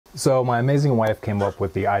So my amazing wife came up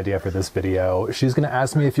with the idea for this video. She's going to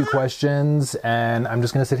ask me a few questions and I'm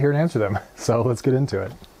just going to sit here and answer them. So let's get into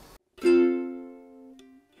it.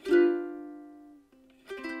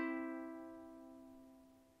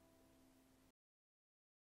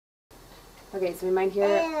 Okay, so we might hear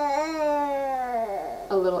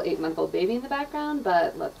a little 8-month-old baby in the background,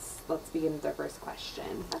 but let's begin with our first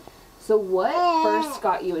question. So what first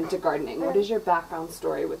got you into gardening? What is your background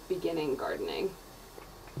story with beginning gardening?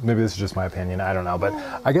 Maybe this is just my opinion, I don't know, but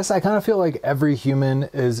I guess I kind of feel like every human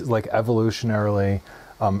is like evolutionarily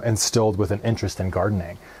instilled with an interest in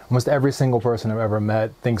gardening. Almost every single person I've ever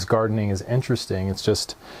met thinks gardening is interesting. It's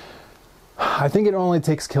just, I think it only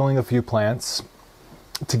takes killing a few plants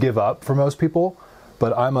to give up for most people,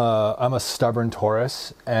 but I'm a stubborn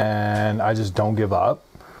Taurus and I just don't give up.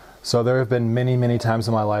 So there have been many times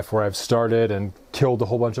in my life where I've started and killed a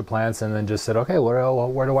whole bunch of plants and then just said, okay,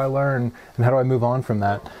 where do I learn and how do I move on from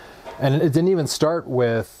that? And it didn't even start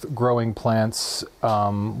with growing plants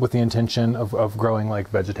with the intention of growing like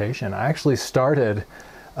vegetation. I actually started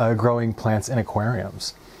growing plants in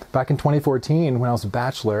aquariums. Back in 2014, when I was a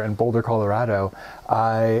bachelor in Boulder, Colorado,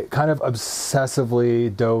 I kind of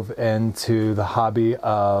obsessively dove into the hobby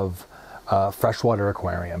of freshwater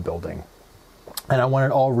aquarium building. And I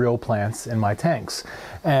wanted all real plants in my tanks.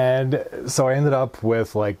 And so I ended up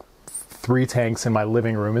with like 3 tanks in my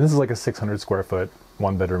living room. And this is like a 600 square foot,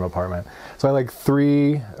 1-bedroom apartment. So I had like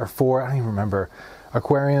 3 or 4, I don't even remember,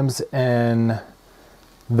 aquariums in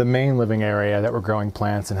the main living area that were growing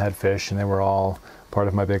plants and had fish. And they were all part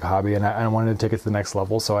of my big hobby. And I wanted to take it to the next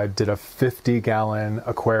level. So I did a 50-gallon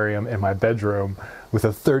aquarium in my bedroom with a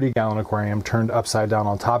 30-gallon aquarium turned upside down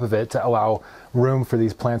on top of it to allow room for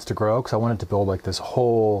these plants to grow, because I wanted to build like this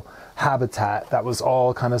whole habitat that was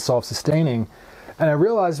all kind of self-sustaining. And I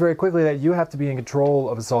realized very quickly that you have to be in control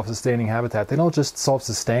of a self-sustaining habitat. They don't just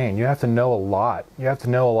self-sustain. You have to know a lot. You have to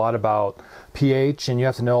know a lot about pH, and you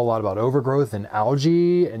have to know a lot about overgrowth and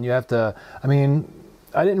algae, and you have to, I mean,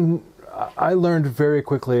 I learned very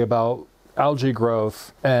quickly about algae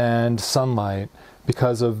growth and sunlight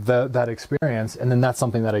because of that experience. And then that's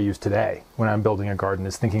something that I use today when I'm building a garden,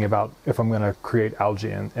 is thinking about if I'm going to create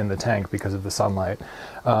algae in the tank because of the sunlight.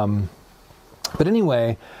 But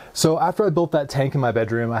anyway, so after I built that tank in my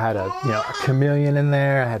bedroom, I had a chameleon in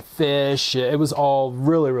there, I had fish. It was all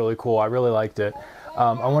really cool. I really liked it.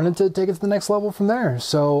 I wanted to take it to the next level from there.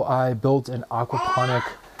 So I built an aquaponic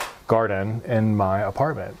garden in my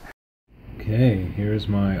apartment. Okay, here's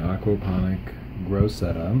my aquaponic grow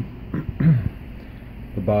setup.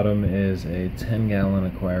 The bottom is a 10-gallon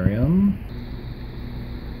aquarium.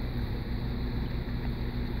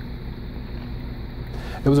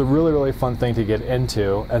 It was a really fun thing to get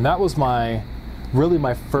into, and that was my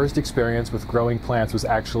first experience with growing plants was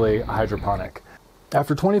actually a hydroponic.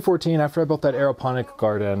 After 2014, after I built that aeroponic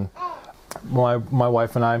garden, my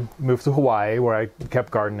wife and I moved to Hawaii, where I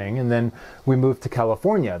kept gardening, and then we moved to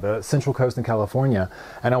California, the Central Coast in California,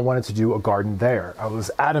 and I wanted to do a garden there. I was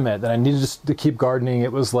adamant that I needed to keep gardening.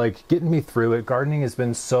 It was like getting me through it. Gardening has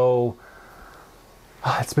been it's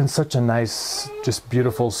been such a nice, just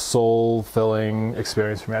beautiful, soul-filling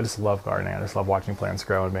experience for me. I just love gardening. I just love watching plants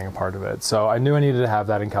grow and being a part of it. So I knew I needed to have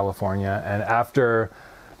that in California, and after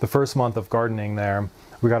the first month of gardening there,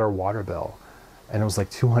 we got our water bill. And it was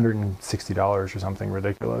like $260 or something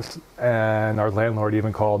ridiculous. And our landlord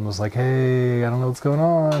even called and was like, hey, I don't know what's going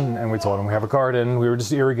on. And we told him we have a garden. We were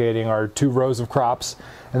just irrigating our 2 rows of crops.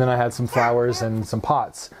 And then I had some flowers and some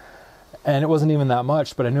pots. And it wasn't even that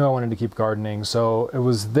much, but I knew I wanted to keep gardening. So it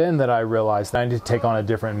was then that I realized that I need to take on a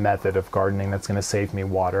different method of gardening that's going to save me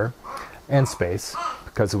water and space,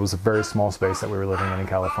 because it was a very small space that we were living in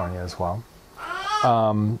California as well.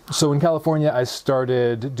 So in California, I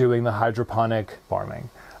started doing the hydroponic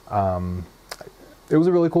farming. It was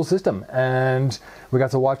a really cool system, and we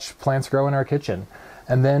got to watch plants grow in our kitchen.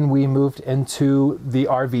 And then we moved into the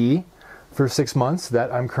RV for 6 months that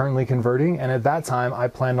I'm currently converting. And at that time, I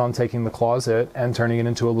planned on taking the closet and turning it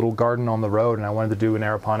into a little garden on the road. And I wanted to do an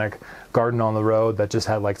aeroponic garden on the road that just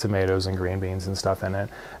had like tomatoes and green beans and stuff in it.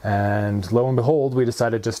 And lo and behold, we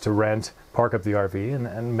decided just to park up the RV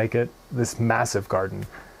and make it this massive garden.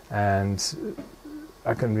 And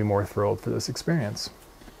I couldn't be more thrilled for this experience.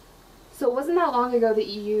 So it wasn't that long ago that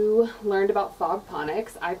you learned about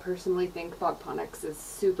Fogponics. I personally think Fogponics is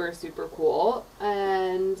super cool,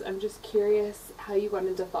 and I'm just curious how you got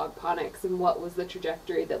into Fogponics and what was the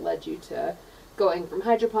trajectory that led you to going from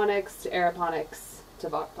hydroponics to aeroponics to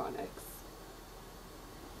Fogponics.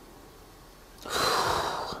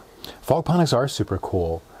 Fogponics are super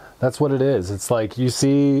cool. That's what it is. It's like you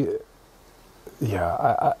see,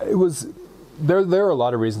 yeah, it was there are a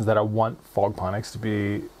lot of reasons that I want Fogponics to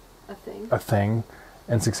be a thing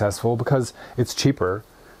and successful, because it's cheaper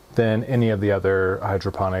than any of the other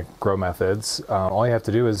hydroponic grow methods. All you have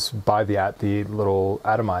to do is buy the little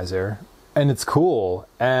atomizer, and it's cool.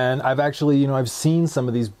 And I've actually, I've seen some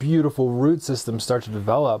of these beautiful root systems start to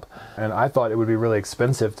develop, and I thought it would be really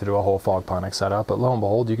expensive to do a whole Fogponic setup, but lo and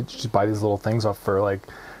behold, you could just buy these little things off for like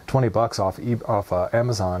 $20 off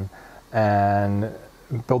Amazon and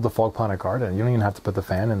build the Fogponic garden. You don't even have to put the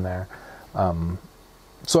fan in there.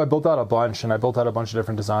 So I built out a bunch, and I built out a bunch of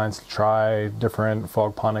different designs to try different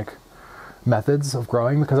Fogponic methods of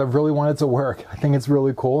growing, because I really want it to work. I think it's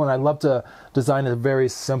really cool, and I'd love to design a very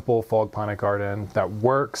simple Fogponic garden that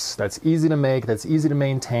works, that's easy to make, that's easy to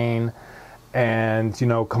maintain, and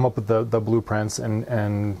come up with the blueprints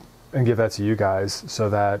and give that to you guys, so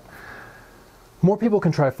that more people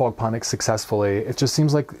can try Fogponics successfully. It just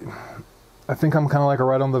seems like I think I'm kind of like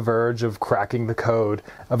right on the verge of cracking the code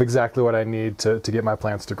of exactly what I need to get my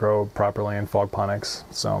plants to grow properly in Fogponics.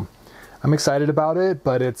 So I'm excited about it,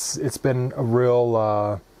 but it's been a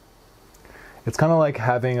real, it's kind of like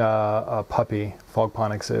having a puppy.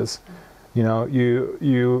 Fogponics is,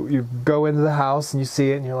 you go into the house and you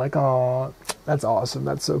see it and you're like, oh, that's awesome,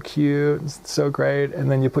 that's so cute, it's so great,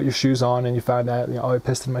 and then you put your shoes on and you find out, oh, I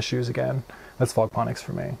pissed in my shoes again. That's Fogponics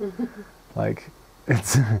for me. Like,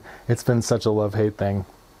 it's been such a love-hate thing,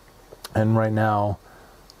 and right now,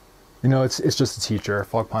 it's just a teacher.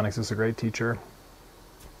 Fogponics is a great teacher.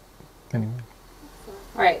 Anyway.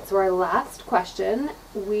 All right, so our last question,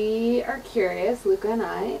 we are curious, Luca and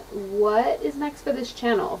I, what is next for this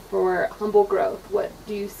channel for Humble Growth? What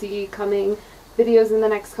do you see coming videos in the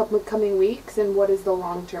next couple of coming weeks, and what is the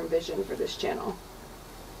long-term vision for this channel?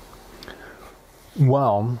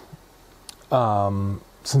 Well,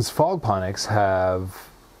 since Fogponics have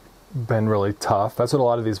been really tough, that's what a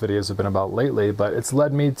lot of these videos have been about lately, but it's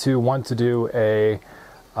led me to want to do a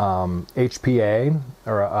HPA,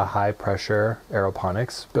 or a high pressure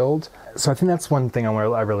aeroponics build. So I think that's one thing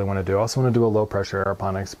I really want to do. I also want to do a low pressure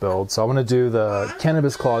aeroponics build. So I want to do the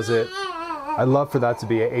cannabis closet. I'd love for that to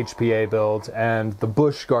be a HPA build, and the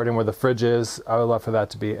bush garden where the fridge is, I would love for that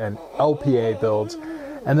to be an LPA build.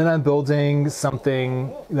 And then I'm building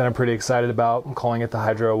something that I'm pretty excited about. I'm calling it the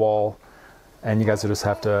Hydro Wall, and you guys will just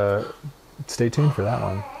have to stay tuned for that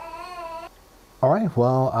one. All right,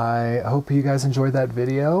 well, I hope you guys enjoyed that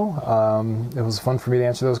video. It was fun for me to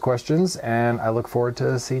answer those questions, and I look forward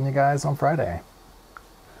to seeing you guys on Friday.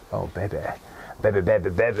 Oh, baby. Baby,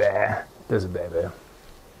 baby, baby. There's a baby.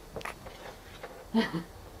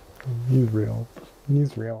 He's real.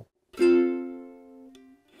 He's real.